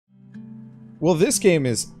Well, this game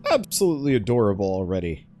is absolutely adorable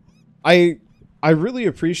already. I really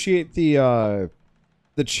appreciate the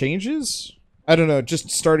changes. I don't know,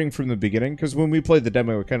 just starting from the beginning, because when we played the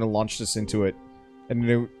demo, it kind of launched us into it,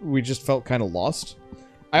 and we just felt kind of lost.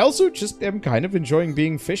 I also just am kind of enjoying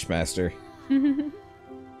being Fishmaster.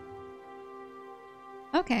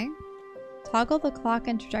 Okay. Toggle the clock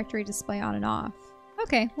and trajectory display on and off.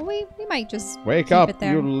 Okay, well we might just Wake keep up, it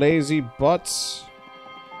there. you lazy butts.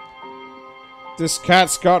 This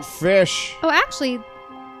cat's got fish. Oh, actually,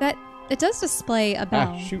 it does display a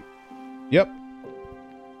bell. Ah, shoot. Yep.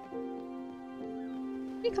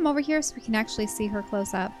 Can you come over here so we can actually see her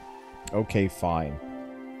close up? Okay, fine.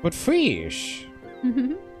 But fish.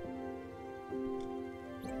 You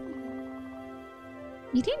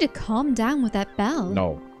need to calm down with that bell.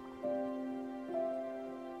 No.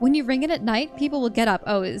 When you ring it at night, people will get up.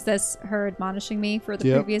 Oh, is this her admonishing me for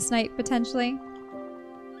the previous night, potentially?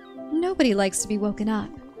 Nobody likes to be woken up.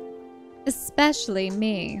 Especially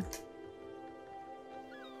me.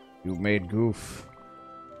 You made goof.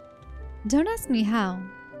 Don't ask me how,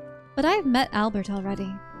 but I've met Albert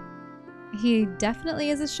already. He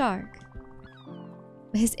definitely is a shark.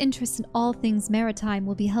 But his interest in all things maritime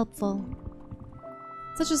will be helpful.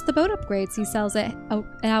 Such as the boat upgrades he sells at an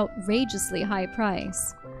outrageously high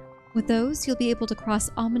price. With those, you'll be able to cross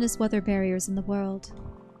ominous weather barriers in the world.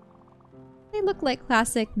 They look like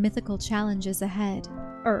classic mythical challenges ahead.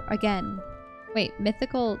 Or, again, wait,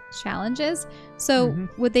 mythical challenges? So,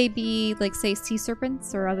 would they be, like, say, sea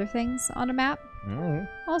serpents or other things on a map?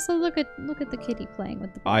 Also, look at the kitty playing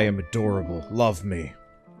with the ball. I am adorable. Love me.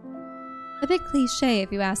 A bit cliche,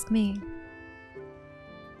 if you ask me.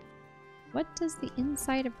 What does the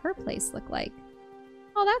inside of her place look like?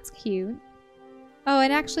 Oh, that's cute. Oh,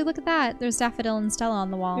 and actually, look at that. There's Daffodil and Stella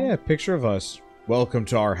on the wall. Yeah, picture of us. Welcome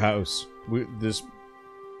to our house. This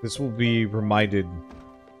will be reminded.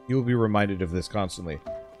 You will be reminded of this constantly.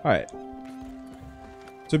 Alright.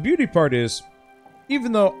 So beauty part is,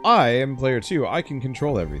 even though I am player 2, I can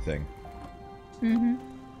control everything.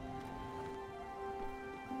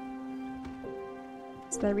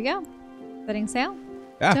 So there we go. Setting sail.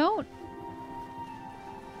 Ah. Don't.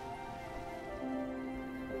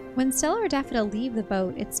 When Stella or Daffodil leave the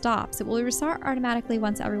boat, it stops. It will restart automatically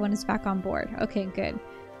once everyone is back on board. Okay, good.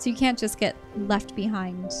 So you can't just get left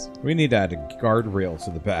behind. We need to add a guardrail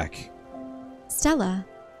to the back. Stella.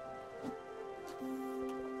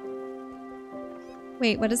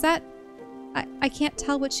 Wait, what is that? I can't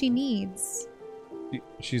tell what she needs.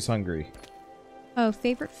 She's hungry. Oh,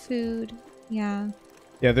 favorite food. Yeah.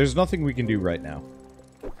 Yeah, there's nothing we can do right now.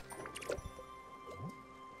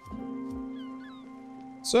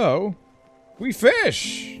 So, we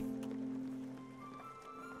fish!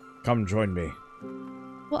 Come join me.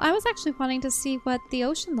 Well, I was actually wanting to see what the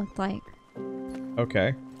ocean looked like.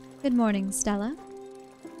 Okay. Good morning, Stella.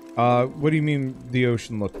 What do you mean the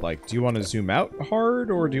ocean looked like? Do you want to zoom out hard,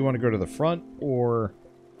 or do you want to go to the front, or...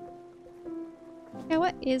 Yeah,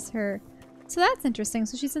 what is her? So that's interesting.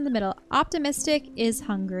 So she's in the middle. Optimistic is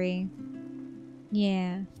hungry.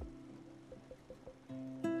 Yeah.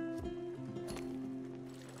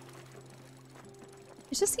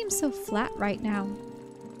 It just seems so flat right now.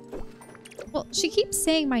 Well, she keeps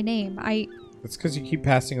saying my name. That's because you keep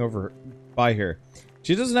passing over by her.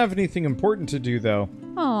 She doesn't have anything important to do, though.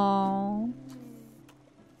 Aww.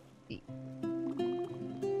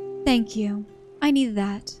 Thank you. I needed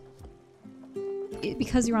that.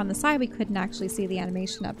 Because you're on the side, we couldn't actually see the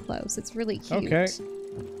animation up close. It's really cute. Okay.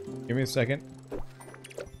 Give me a second.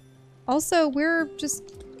 Also, we're just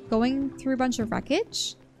going through a bunch of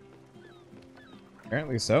wreckage.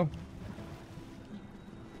 Apparently so.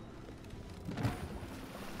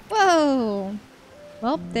 Whoa!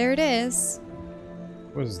 Well, there it is.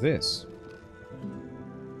 What is this?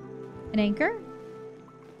 An anchor?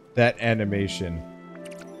 That animation.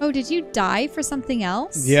 Oh, did you die for something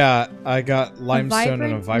else? Yeah, I got limestone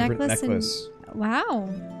and a vibrant necklace. Wow.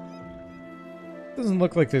 Doesn't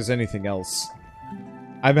look like there's anything else.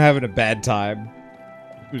 I'm having a bad time.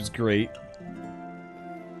 It was great.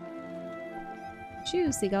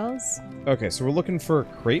 Shoo, seagulls. Okay, so we're looking for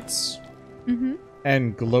crates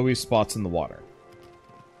and glowy spots in the water.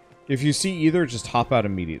 If you see either, just hop out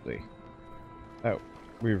immediately. Oh,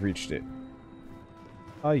 we've reached it.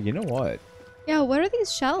 You know what? Yeah, what are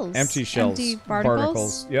these shells? Empty shells. Empty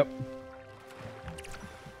barnacles? Yep.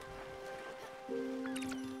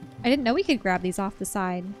 I didn't know we could grab these off the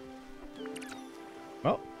side.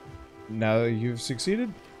 Well, now that you've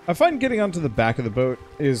succeeded. I find getting onto the back of the boat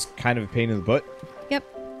is kind of a pain in the butt. Yep.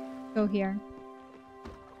 Go here.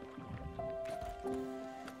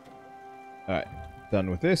 Alright, done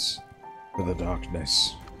with this. For the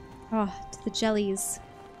darkness. Oh, to the jellies.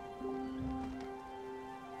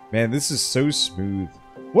 Man, this is so smooth.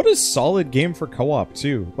 What a solid game for co-op,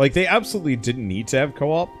 too. Like, they absolutely didn't need to have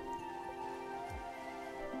co-op.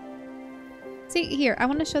 See, here, I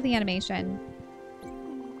want to show the animation.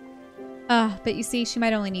 But you see, she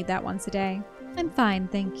might only need that once a day. I'm fine,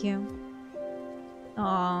 thank you.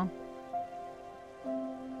 Aww.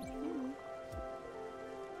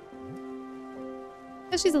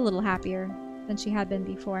 But she's a little happier than she had been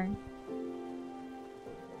before.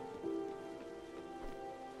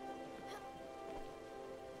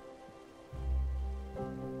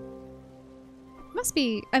 Must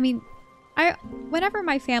be, I mean, whenever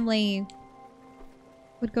my family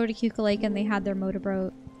would go to Cuca Lake and they had their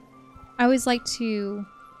motorboat, I always like to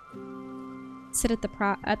sit at the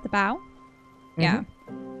bow. Mm-hmm. Yeah.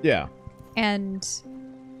 Yeah. And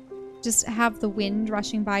just have the wind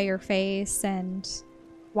rushing by your face and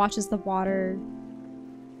watch as the water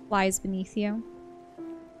flies beneath you.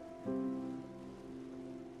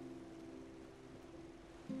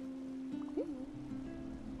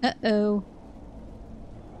 Uh-oh.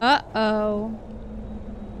 Uh-oh.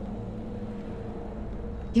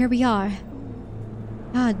 Here we are.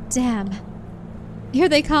 Ah, damn. Here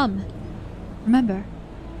they come. Remember,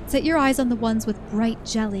 set your eyes on the ones with bright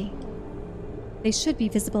jelly. They should be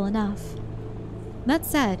visible enough. That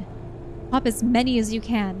said, pop as many as you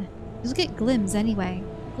can. You'll get glims anyway.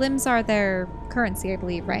 Glims are their currency, I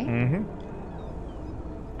believe, right? Mm-hmm.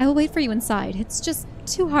 I will wait for you inside. It's just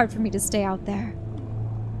too hard for me to stay out there.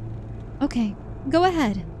 Okay, go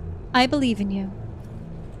ahead. I believe in you.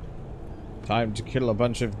 Time to kill a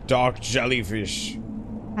bunch of dark jellyfish.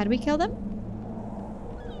 How do we kill them?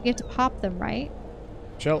 We have to pop them, right?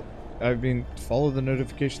 Chelle, I mean, follow the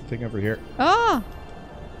notification thing over here. Oh!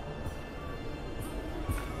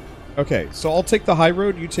 Okay, so I'll take the high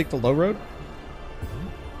road, you take the low road.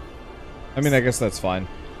 I mean, I guess that's fine.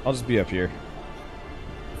 I'll just be up here.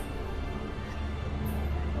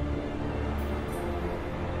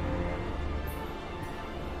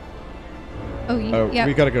 Oh, yeah.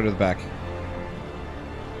 We gotta go to the back.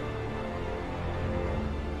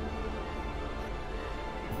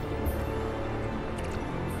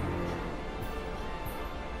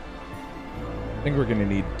 I think we're gonna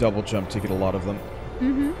need double jump to get a lot of them.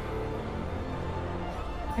 Mm-hmm.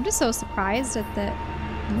 I'm just so surprised at the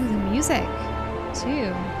music,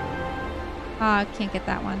 too. Can't get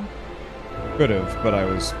that one. Could have, but I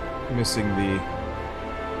was missing the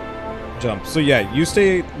jump. So yeah, you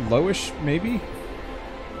stay lowish, maybe?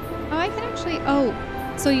 Oh, I can actually... Oh,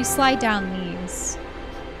 so you slide down these.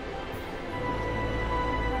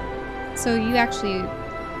 So you actually...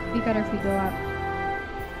 It'd be better if we go up.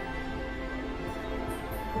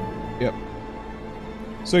 Yep.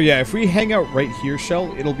 So yeah, if we hang out right here,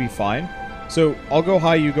 Chelle, it'll be fine. So I'll go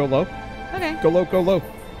high, you go low. Okay. Go low, go low.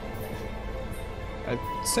 I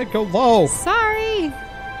said go low. Sorry.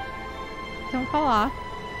 Don't fall off.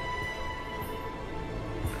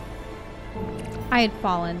 I had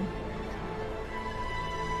fallen.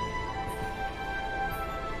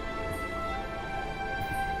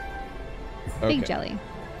 Okay. Big jelly.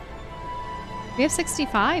 We have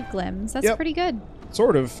 65 glims. That's pretty good.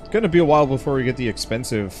 Sort of. Gonna be a while before we get the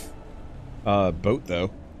expensive boat,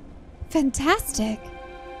 though. Fantastic.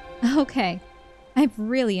 Okay. I'm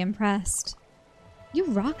really impressed. You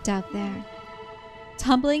rocked out there.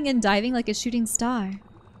 Tumbling and diving like a shooting star.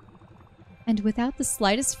 And without the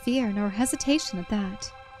slightest fear nor hesitation at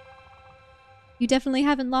that. You definitely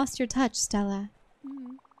haven't lost your touch, Stella.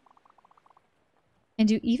 And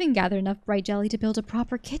you even gathered enough bright jelly to build a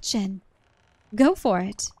proper kitchen. Go for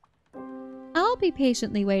it. I'll be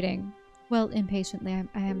patiently waiting. Well, impatiently.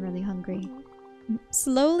 I am really hungry.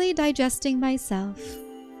 Slowly digesting myself.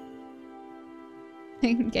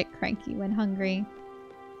 I can get cranky when hungry.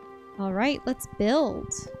 Alright, let's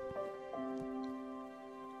build.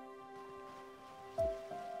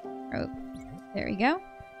 Oh, there we go.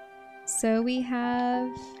 So we have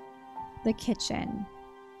the kitchen.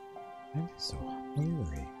 I'm so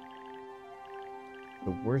hungry.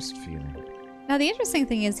 The worst feeling. Now the interesting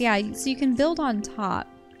thing is, yeah, so you can build on top.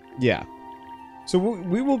 Yeah. So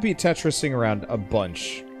we will be Tetrising around a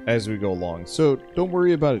bunch as we go along. So don't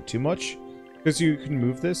worry about it too much. Because you can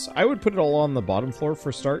move this. I would put it all on the bottom floor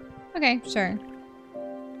for start. Okay, sure.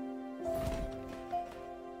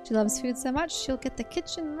 She loves food so much, she'll get the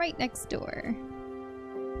kitchen right next door.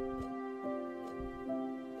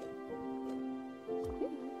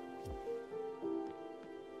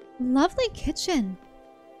 Lovely kitchen.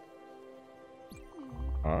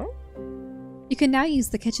 Huh? You can now use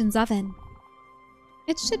the kitchen's oven.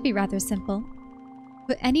 It should be rather simple.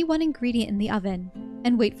 Put any one ingredient in the oven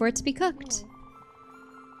and wait for it to be cooked.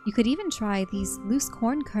 You could even try these loose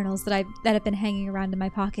corn kernels that have been hanging around in my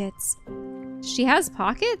pockets. She has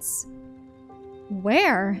pockets?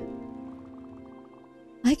 Where?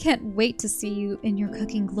 I can't wait to see you in your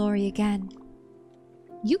cooking glory again.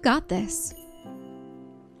 You got this.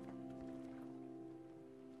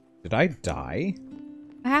 Did I die?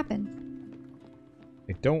 What happened?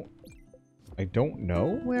 I don't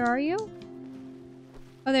know. Where are you?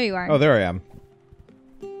 Oh, there you are. Oh, there I am.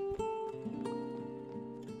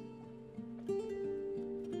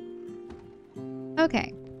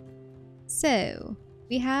 Okay. So,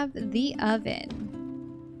 we have the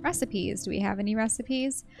oven. Recipes. Do we have any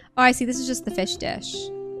recipes? Oh, I see. This is just the fish dish.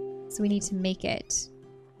 So we need to make it.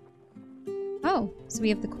 Oh, so we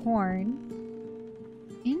have the corn.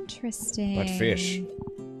 Interesting. But fish.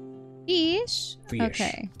 Fish? Fish.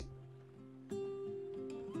 Okay.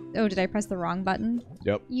 Oh, did I press the wrong button?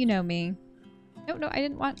 Yep. You know me. No, I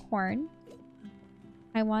didn't want corn.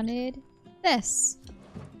 I wanted this.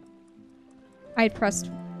 I had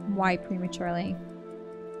pressed Y prematurely.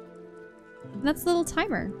 And that's the little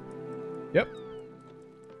timer. Yep.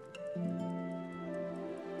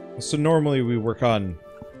 So normally we work on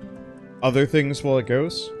other things while it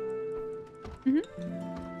goes.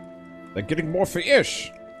 Mm-hmm. Like getting more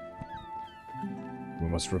fish. We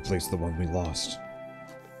must replace the one we lost.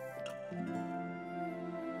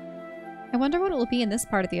 I wonder what it will be in this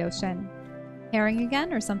part of the ocean. Herring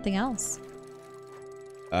again or something else?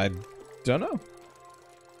 I don't know.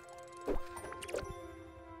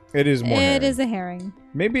 It is more herring. It is a herring.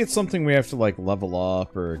 Maybe it's something we have to like level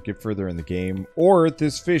up or get further in the game. Or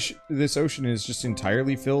this ocean is just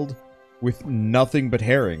entirely filled with nothing but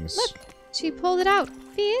herrings. Look, she pulled it out.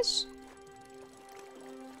 Fish.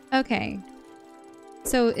 Okay.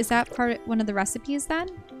 So is that one of the recipes then?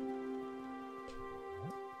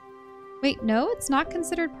 Wait, no, it's not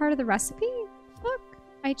considered part of the recipe? Look,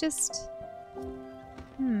 I just...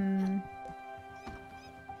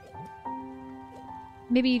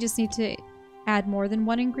 Maybe you just need to add more than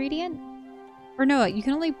one ingredient? Or no, you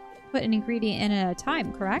can only put an ingredient in at a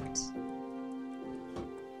time, correct?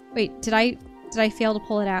 Wait, did I fail to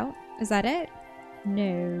pull it out? Is that it?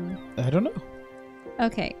 No. I don't know.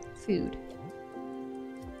 Okay, food.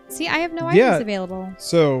 See, I have no items available.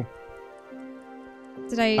 So...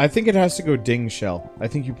 Did I... I think it has to go ding, Chelle. I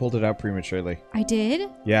think you pulled it out prematurely. I did?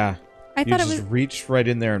 Yeah. I thought it was... You just reached right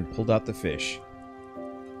in there and pulled out the fish.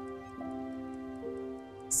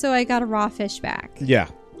 So I got a raw fish back. Yeah.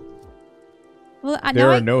 Well, there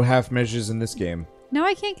are no half measures in this game. No,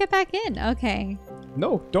 I can't get back in. Okay.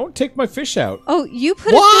 No, don't take my fish out. Oh, you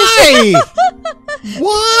put Why? a fish in.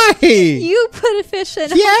 Why? You put a fish in.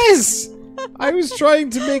 Yes! I was trying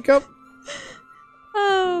to make up...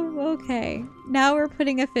 Oh, okay. Now we're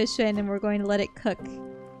putting a fish in and we're going to let it cook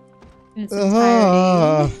in its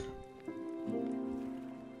entirety.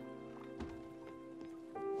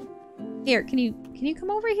 Here, can you come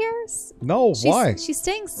over here? No, why? She's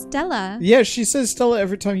saying Stella. Yeah, she says Stella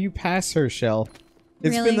every time you pass her, Chelle.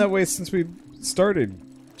 It's Really? been that way since we started.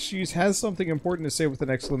 She has something important to say with an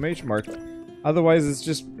exclamation mark. Otherwise, it's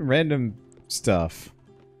just random stuff.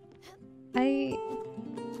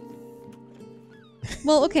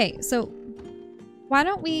 Well, okay, so why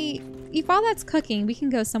don't we... While that's cooking, we can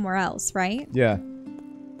go somewhere else, right? Yeah.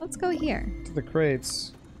 Let's go here. To the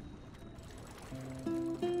crates.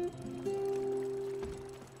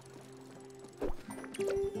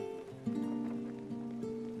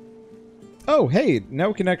 Oh, hey, now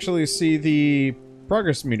we can actually see the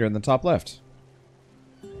progress meter in the top left.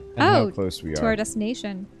 And how close we to are. our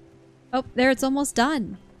destination. Oh, there, it's almost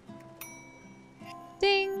done.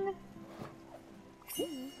 Ding!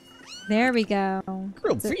 There we go.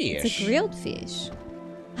 Grilled fish. It's a grilled fish.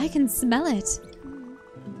 I can smell it.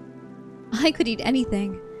 I could eat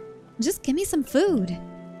anything. Just give me some food.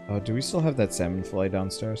 Oh, do we still have that salmon fillet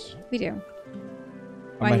downstairs? We do.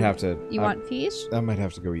 I might have to... You want fish? I might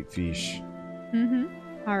have to go eat fish. Mm-hmm.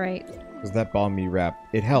 Alright. Because that banh mi wrap,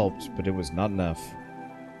 it helped, but it was not enough.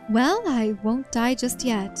 Well, I won't die just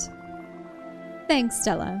yet. Thanks,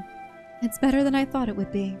 Stella. It's better than I thought it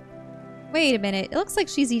would be. Wait a minute. It looks like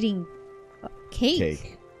she's eating cake.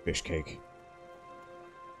 Cake. Fish cake.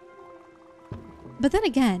 But then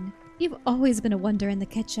again, you've always been a wonder in the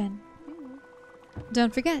kitchen.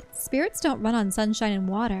 Don't forget, spirits don't run on sunshine and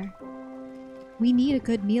water. We need a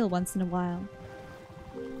good meal once in a while.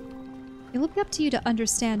 It will be up to you to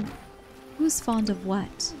understand who's fond of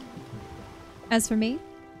what. As for me,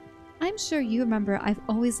 I'm sure you remember I've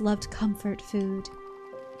always loved comfort food.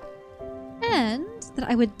 And that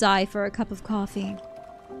I would die for a cup of coffee.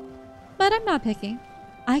 But I'm not picky.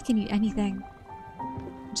 I can eat anything.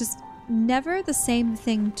 Just never the same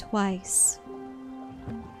thing twice.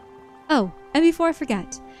 Oh, and before I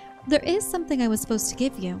forget, there is something I was supposed to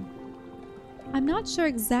give you. I'm not sure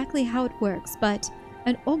exactly how it works, but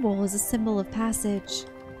an obol is a symbol of passage.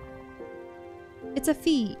 It's a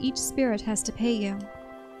fee each spirit has to pay you.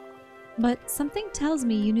 But something tells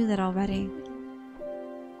me you knew that already.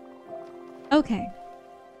 Okay,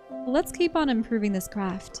 well, let's keep on improving this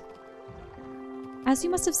craft. As you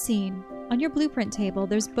must have seen, on your blueprint table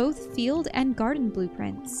there's both field and garden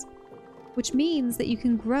blueprints, which means that you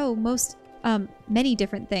can grow many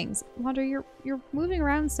different things. Wander, you're moving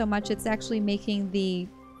around so much it's actually making the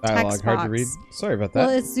Dialogue text hard box. to read. Sorry about that.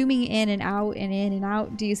 Well, it's zooming in and out and in and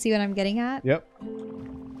out. Do you see what I'm getting at? Yep.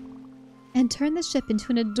 And turn the ship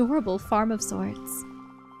into an adorable farm of sorts.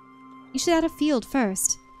 You should add a field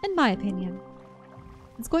first, in my opinion.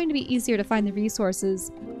 It's going to be easier to find the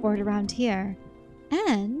resources for it around here.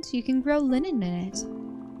 And you can grow linen in it,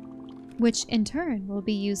 which in turn will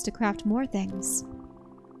be used to craft more things.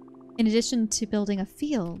 In addition to building a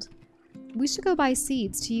field, we should go buy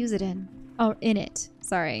seeds to use it in. Oh, in it.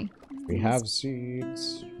 Sorry. We have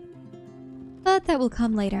seeds. But that will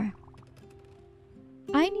come later.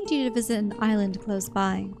 I need you to visit an island close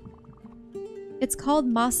by. It's called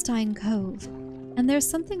Mossstein Cove, and there's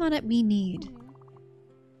something on it we need.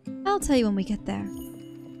 I'll tell you when we get there.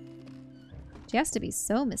 She has to be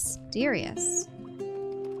so mysterious.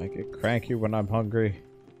 I get cranky when I'm hungry.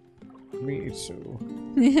 Me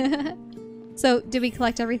too. So, did we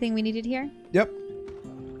collect everything we needed here? Yep.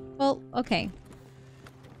 Well, okay.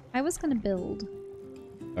 I was gonna build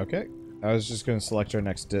Okay. I was just going to select our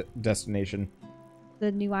next destination.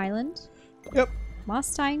 the new island. Yep.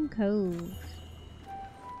 Mossstein Cove.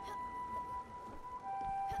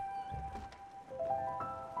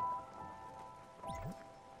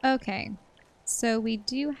 Okay. So we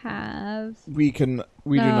do have... We do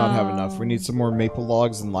not have enough. We need some more maple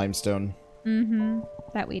logs and limestone. Mm-hmm.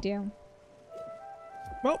 That we do.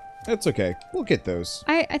 Well, it's okay. We'll get those.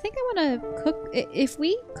 I think I want to cook... If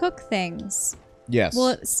we cook things, Yes. will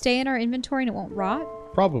it stay in our inventory and it won't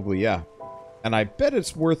rot? Probably, yeah. And I bet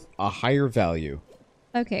it's worth a higher value.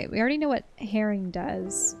 Okay, we already know what herring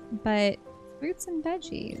does, but fruits and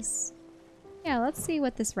veggies. Yeah, let's see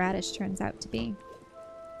what this radish turns out to be.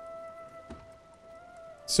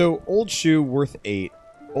 So, old shoe worth 8.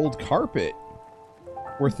 Old carpet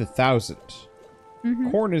worth 1,000.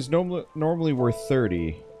 Mm-hmm. Corn is normally worth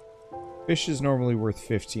 30. Fish is normally worth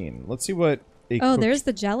 15. Let's see what a Oh, there's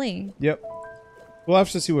the jelly. Yep. We'll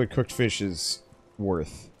have to see what cooked fish is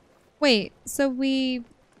worth. Wait, so we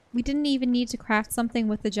didn't even need to craft something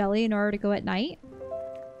with the jelly in order to go at night?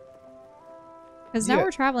 Because now Yeah.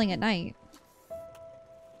 we're traveling at night.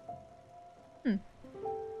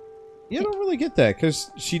 Yeah, I don't really get that,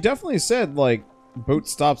 because she definitely said, like, boat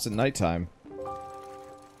stops at nighttime.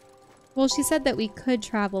 Well, she said that we could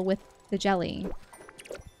travel with the jelly,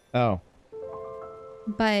 Oh.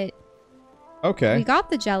 but Okay. we got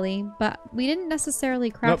the jelly, but we didn't necessarily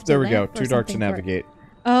craft Nope, there a we go. lamp or Too dark to something for it. navigate.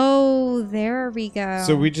 Oh, there we go.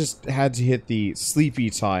 So we just had to hit the sleepy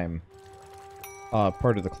time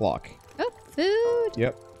part of the clock. Oh, food.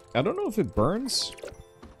 Yep. I don't know if it burns.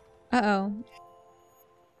 Uh-oh.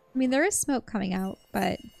 I mean, there is smoke coming out,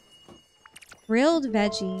 but... Grilled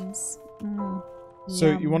veggies. So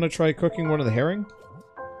Yum. you want to try cooking one of the herring?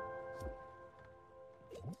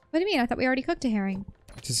 What do you mean? I thought we already cooked a herring.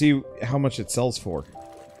 To see how much it sells for.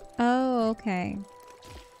 Oh, okay.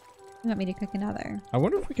 You want me to cook another? I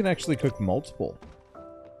wonder if we can actually cook multiple.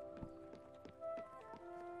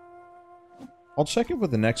 I'll check it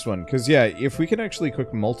with the next one, because yeah, if we can actually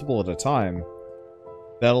cook multiple at a time,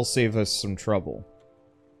 that'll save us some trouble.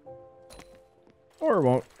 Or it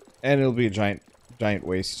won't, and it'll be a giant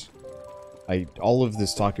waste. All of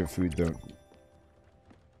this talk of food, though,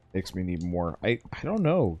 makes me need more. I don't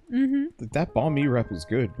know. Mm-hmm. That banh mi rep is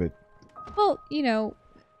good, but... Well, you know,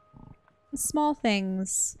 small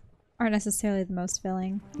things aren't necessarily the most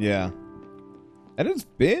filling. Yeah. And it's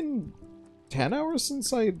been 10 hours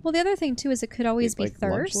since I... Well, the other thing, too, is it could always be like,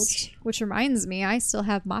 lunch, thirst. lunch? Which reminds me, I still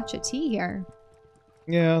have matcha tea here.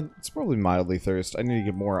 Yeah, it's probably mildly thirst. I need to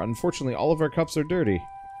get more. Unfortunately, all of our cups are dirty.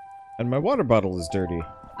 And my water bottle is dirty.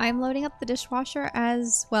 I'm loading up the dishwasher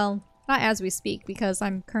as, well, not as we speak, because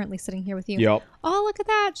I'm currently sitting here with you. Yep. Oh, look at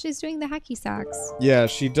that! She's doing the hacky sacks. Yeah,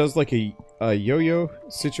 she does like a yo-yo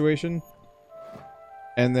situation.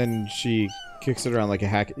 And then she kicks it around like a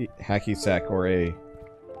hacky sack or a...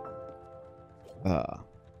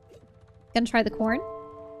 Gonna try the corn?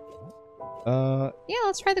 Yeah,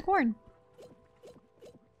 let's try the corn.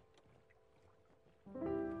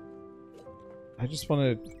 I just want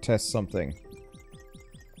to test something.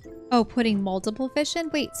 Oh, putting multiple fish in?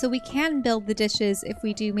 Wait, so we can build the dishes if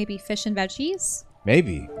we do maybe fish and veggies?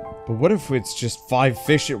 Maybe. But what if it's just 5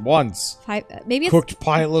 fish at once? Maybe it's... Cooked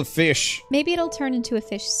pile of fish. Maybe it'll turn into a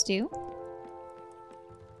fish stew.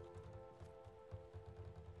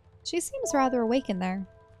 She seems rather awake in there.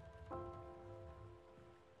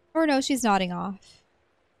 Or no, she's nodding off.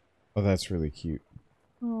 Oh, that's really cute.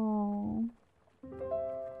 Oh.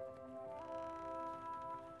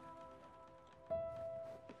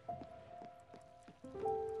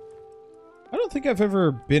 I don't think I've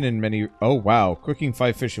ever been in many... Oh, wow. Cooking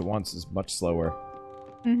 5 fish at once is much slower.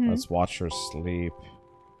 Mm-hmm. Let's watch her sleep.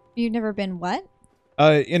 You've never been what?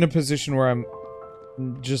 In a position where I'm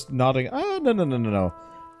just nodding. Oh, no.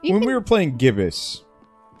 When we were playing Gibbous,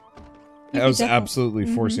 I was absolutely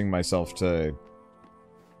forcing myself to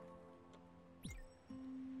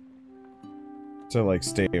like,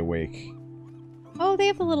 stay awake. Oh, they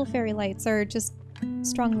have the little fairy lights, or just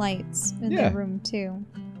strong lights in their room, too.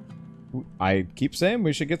 I keep saying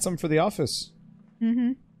we should get some for the office.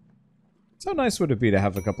 Mm-hmm. So nice would it be to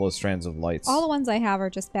have a couple of strands of lights? All the ones I have are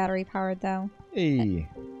just battery-powered, though. Hey.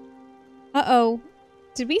 Uh-oh.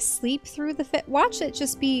 Did we sleep through the fish? Watch it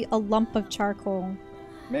just be a lump of charcoal.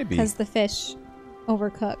 Maybe. Because the fish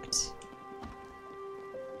overcooked.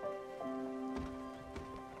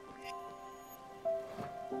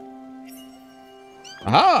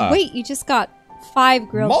 Aha! Wait, you just got 5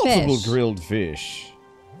 grilled fish. Multiple grilled fish.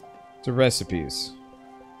 To recipes.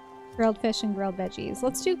 Grilled fish and grilled veggies.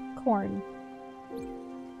 Let's do corn.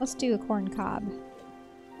 Let's do a corn cob.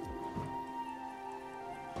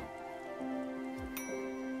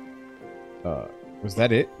 Was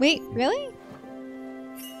that it? Wait, really?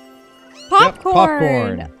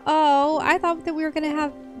 Popcorn! Yep, popcorn. Oh, I thought that we were going to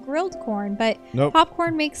have grilled corn, but nope.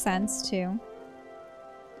 Popcorn makes sense, too.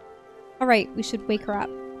 Alright, we should wake her up.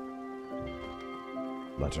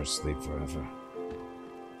 Let her sleep forever.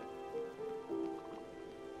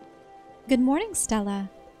 Good morning, Stella.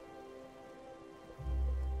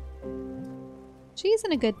 She's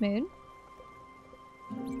in a good mood.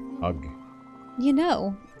 Hug. You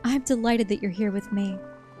know, I'm delighted that you're here with me.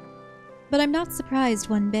 But I'm not surprised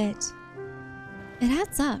one bit. It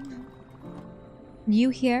adds up. You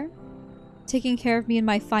here, taking care of me in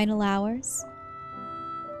my final hours.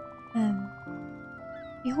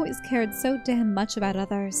 You always cared so damn much about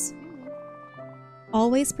others.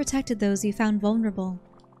 Always protected those you found vulnerable.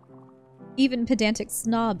 Even pedantic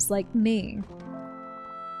snobs like me.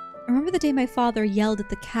 Remember the day my father yelled at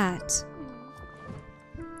the cat?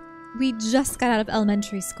 We just got out of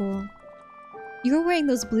elementary school. You were wearing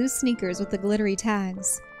those blue sneakers with the glittery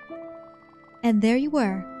tags. And there you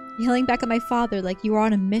were, yelling back at my father like you were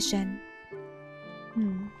on a mission.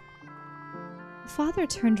 Father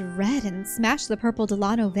turned red and smashed the purple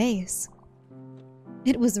Delano vase.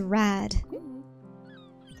 It was rad.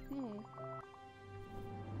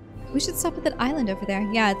 We should stop at that island over there.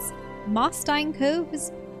 Yeah, it's Mossstein Cove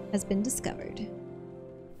has been discovered.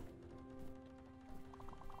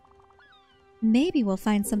 Maybe we'll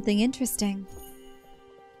find something interesting.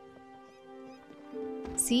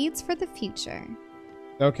 Seeds for the future.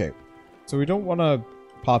 Okay, so we don't want to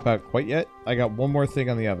pop out quite yet. I got one more thing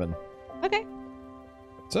on the oven. Okay.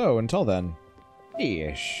 So, until then,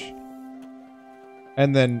 fish.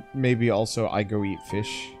 And then maybe also I go eat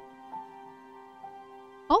fish.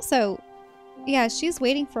 Also, yeah, she's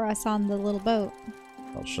waiting for us on the little boat.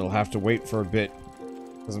 Well, she'll have to wait for a bit.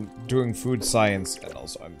 Because I'm doing food science, and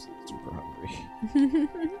also I'm super hungry.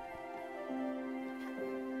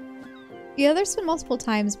 Yeah, there's been multiple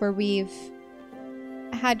times where we've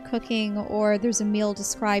had cooking or there's a meal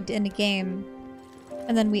described in a game,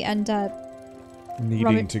 and then we end up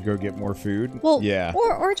needing to go get more food. Well, yeah.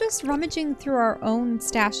 Or just rummaging through our own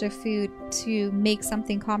stash of food to make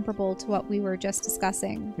something comparable to what we were just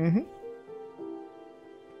discussing. Mm-hmm.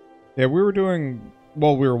 Yeah, we were doing...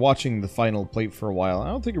 Well, we were watching the final plate for a while. I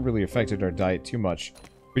don't think it really affected our diet too much.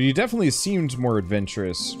 But you definitely seemed more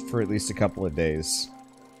adventurous for at least a couple of days.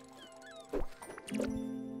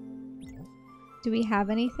 Do we have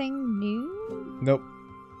anything new? Nope.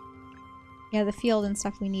 Yeah, the field and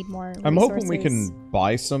stuff, we need more resources. I'm hoping we can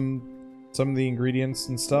buy some of the ingredients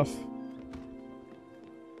and stuff.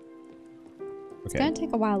 Okay. It's gonna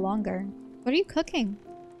take a while longer. What are you cooking?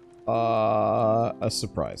 A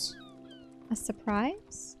surprise. A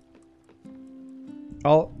surprise?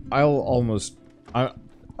 I'll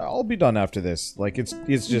be done after this. Like it's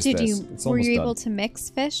just this. It's were you done. able to mix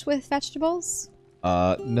fish with vegetables?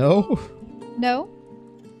 No. No?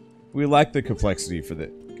 We lack the complexity for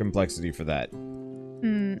that.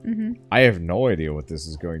 I have no idea what this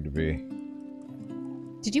is going to be.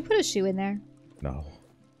 Did you put a shoe in there? No.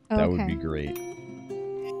 Oh, That okay. would be great.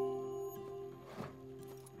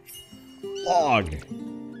 Log!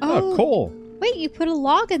 Oh, coal! Wait, you put a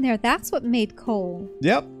log in there. That's what made coal.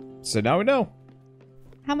 Yep. So now we know.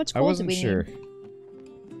 How much I coal do wasn't we sure. need?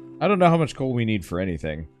 I don't know how much coal we need for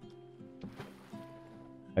anything.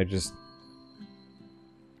 I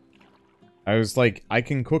was like, I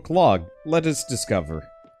can cook log. Let us discover.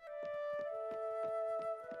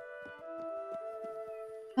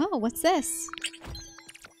 Oh, what's this?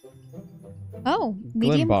 Oh,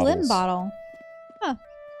 medium bottles. Glim bottle. Huh.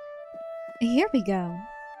 Here we go.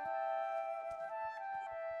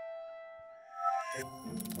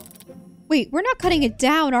 Wait, we're not cutting it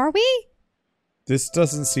down, are we? This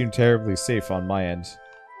doesn't seem terribly safe on my end.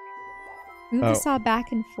 Move Oh. the saw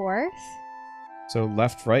back and forth. So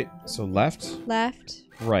left, right. So left, Left,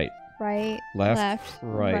 right. right, Left,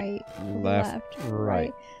 right, right, left,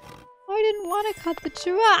 right. I didn't want to cut the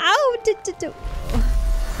tree. Ow!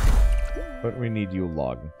 But we need you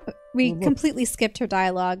log. We Oh, look. completely skipped her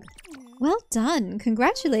dialogue. Well done.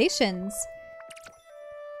 Congratulations.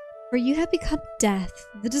 For you have become Death,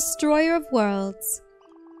 the destroyer of worlds.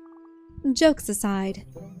 Jokes aside,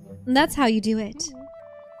 that's how you do it.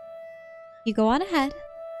 You go on ahead,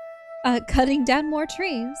 cutting down more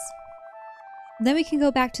trees. Then we can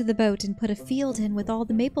go back to the boat and put a field in with all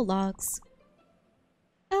the maple logs.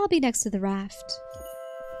 I'll be next to the raft.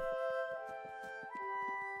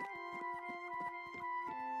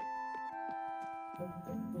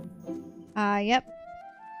 Yep.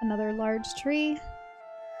 Another large tree.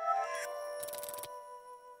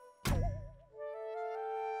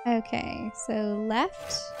 Okay, so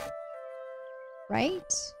left, right,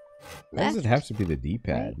 Why does it left, have to be the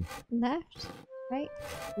D-pad? left, right,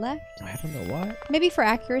 left. I don't know why. Maybe for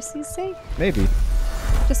accuracy's sake? Maybe.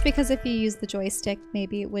 Just because if you use the joystick,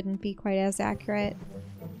 maybe it wouldn't be quite as accurate.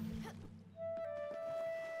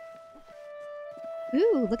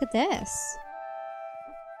 Ooh, look at this.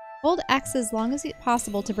 Hold X as long as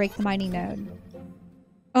possible to break the mining node.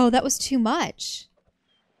 Oh, that was too much.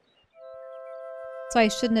 So I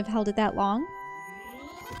shouldn't have held it that long?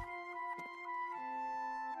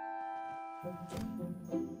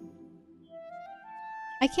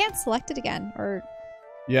 I can't select it again, or...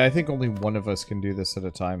 Yeah, I think only one of us can do this at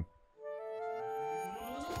a time.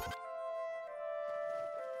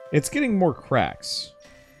 It's getting more cracks.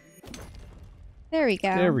 There we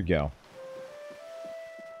go. There we go.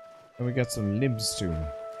 And we got some limestone.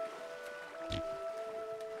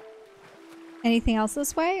 Anything else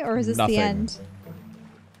this way, or is this Nothing. the end?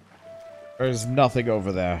 There's nothing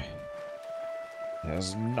over there.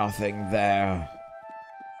 There's nothing there.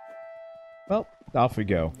 Well, off we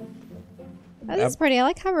go. Oh, this is pretty. I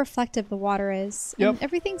like how reflective the water is. And Yep.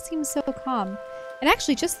 everything seems so calm. And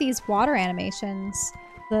actually, just these water animations.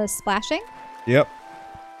 The splashing. Yep.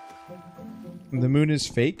 The moon is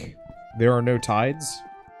fake. There are no tides.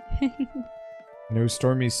 No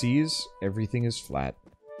stormy seas. Everything is flat.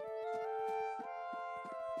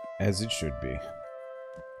 As it should be.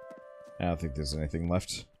 I don't think there's anything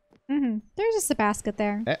left. Mm-hmm. There's just a basket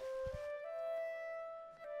there. Eh.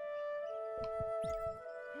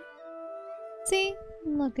 See?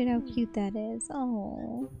 Look at how cute that is.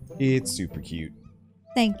 Oh. It's super cute.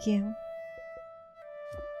 Thank you.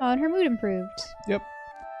 Oh, and her mood improved. Yep.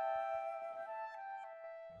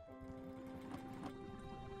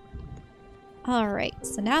 Alright,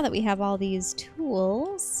 so now that we have all these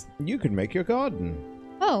tools... You can make your garden.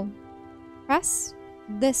 Oh. Press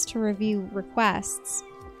this to review requests.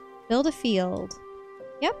 Build a field.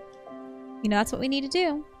 Yep. You know, that's what we need to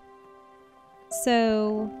do.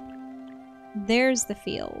 So... there's the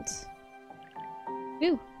field.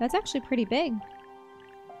 Ooh, that's actually pretty big.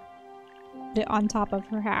 Put it on top of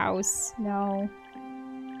her house. No.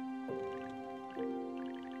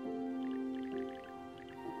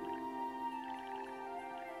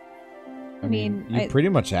 I mean, you pretty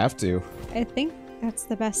much have to. I think that's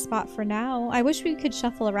the best spot for now. I wish we could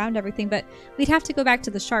shuffle around everything, but we'd have to go back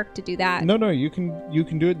to the shark to do that. No, you can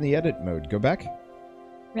do it in the edit mode. Go back.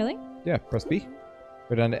 Really? Yeah, press B.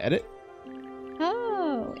 Go down to edit.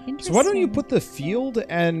 Oh, interesting. So why don't you put the field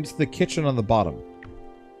and the kitchen on the bottom?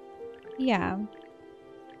 Yeah.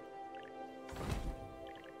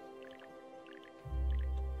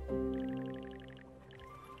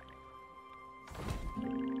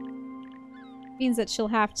 Means that she'll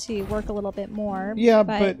have to work a little bit more. Yeah,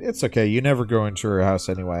 but it's okay. You never go into her house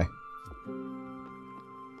anyway.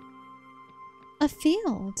 A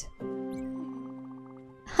field.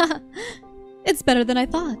 It's better than I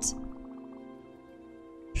thought.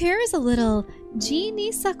 Here is a little je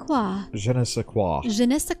ne sais quoi. Je ne sais quoi. Je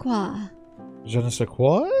ne sais quoi. Je ne sais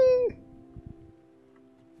quoi?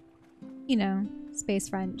 You know, space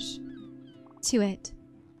French. To it.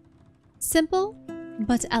 Simple,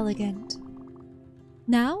 but elegant.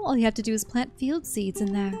 Now, all you have to do is plant field seeds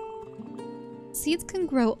in there. Seeds can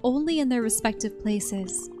grow only in their respective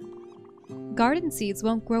places. Garden seeds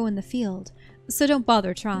won't grow in the field, so don't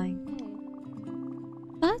bother trying.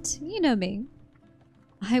 But, you know me.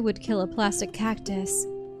 I would kill a plastic cactus,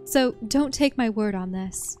 so don't take my word on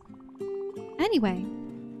this. Anyway,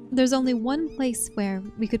 there's only one place where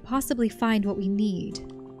we could possibly find what we need.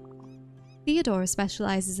 Theodore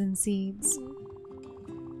specializes in seeds.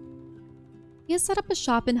 He has set up a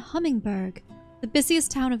shop in Hummingburg, the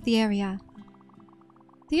busiest town of the area.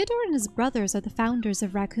 Theodore and his brothers are the founders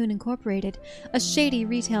of Raccoon Incorporated, a shady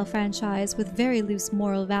retail franchise with very loose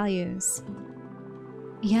moral values.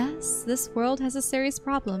 Yes, this world has a serious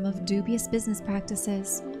problem of dubious business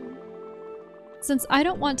practices. Since I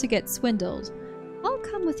don't want to get swindled, I'll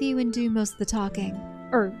come with you and do most of the talking.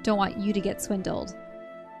 Or don't want you to get swindled.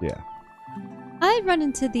 Yeah. I'd run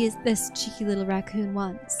into this cheeky little raccoon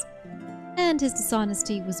once, and his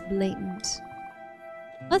dishonesty was blatant.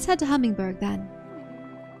 Let's head to Hummingburg then.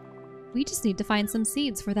 We just need to find some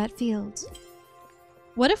seeds for that field.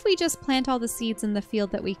 What if we just plant all the seeds in the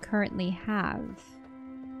field that we currently have?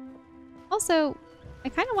 Also, I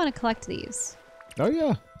kind of want to collect these. Oh,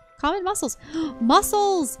 yeah. Common mussels.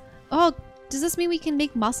 Mussels! Oh, does this mean we can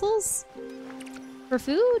make mussels? For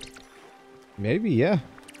food? Maybe, yeah.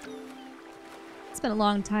 It's been a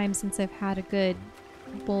long time since I've had a good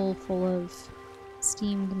bowl full of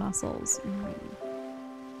steamed mussels.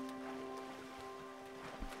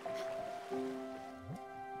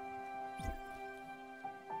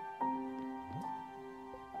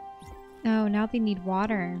 Oh, now they need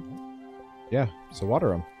water. Yeah, so water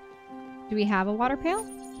them. Do we have a water pail?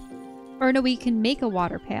 Or no, we can make a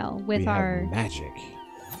water pail with our... magic.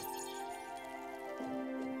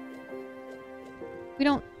 We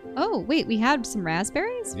don't... Oh, wait, we had some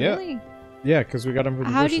raspberries? Yeah. Really? Yeah, because we got them from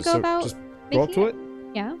the How bushes. do you go about just go up to it,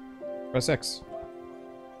 Yeah. press X.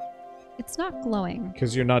 It's not glowing.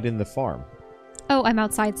 Because you're not in the farm. Oh, I'm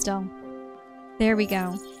outside still. There we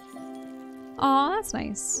go. Aw, that's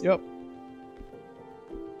nice. Yep.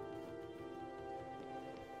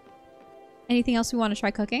 Anything else we want to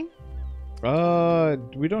try cooking?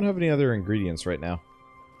 We don't have any other ingredients right now.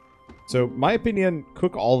 So, my opinion,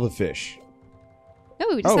 cook all the fish. No,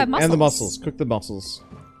 we just have mussels. And the mussels. Cook the mussels.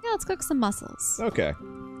 Yeah, let's cook some mussels. Okay.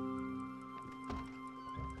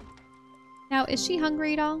 Now, is she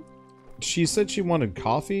hungry at all? She said she wanted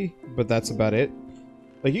coffee, but that's about it.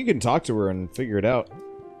 Like, you can talk to her and figure it out.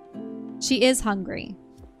 She is hungry.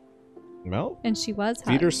 Well, And she was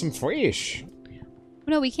feed her hugged. some fish.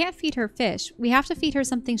 No, we can't feed her fish. We have to feed her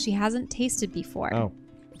something she hasn't tasted before. Oh.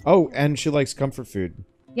 Oh, and she likes comfort food.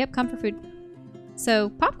 Yep, comfort food. So,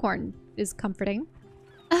 popcorn is comforting.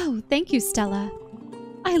 Oh, thank you, Stella.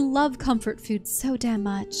 I love comfort food so damn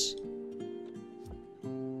much.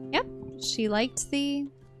 Yep, she liked the...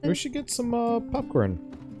 We should get some popcorn.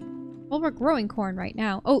 Well, we're growing corn right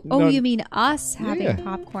now. Oh, No, you mean us having yeah.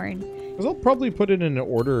 popcorn. Because I'll probably put it in an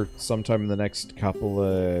order sometime in the next couple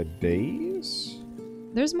of days.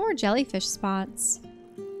 There's more jellyfish spots.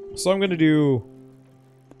 So I'm going to do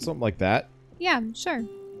something like that. Yeah, sure.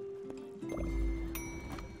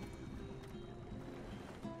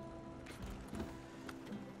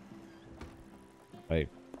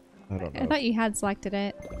 I don't know. I thought you had selected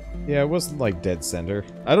it. Yeah, it wasn't like dead center.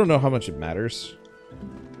 I don't know how much it matters.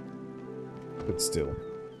 But still.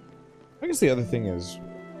 I guess the other thing is...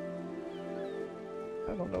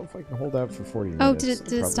 I don't know if I can hold out for 40 minutes. Oh,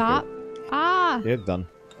 did it stop? Could. Ah! Yeah, done.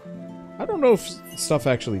 I don't know if stuff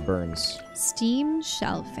actually burns. Steamed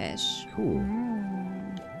shellfish. Cool.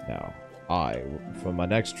 Now, for my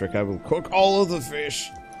next trick, I will cook all of the fish.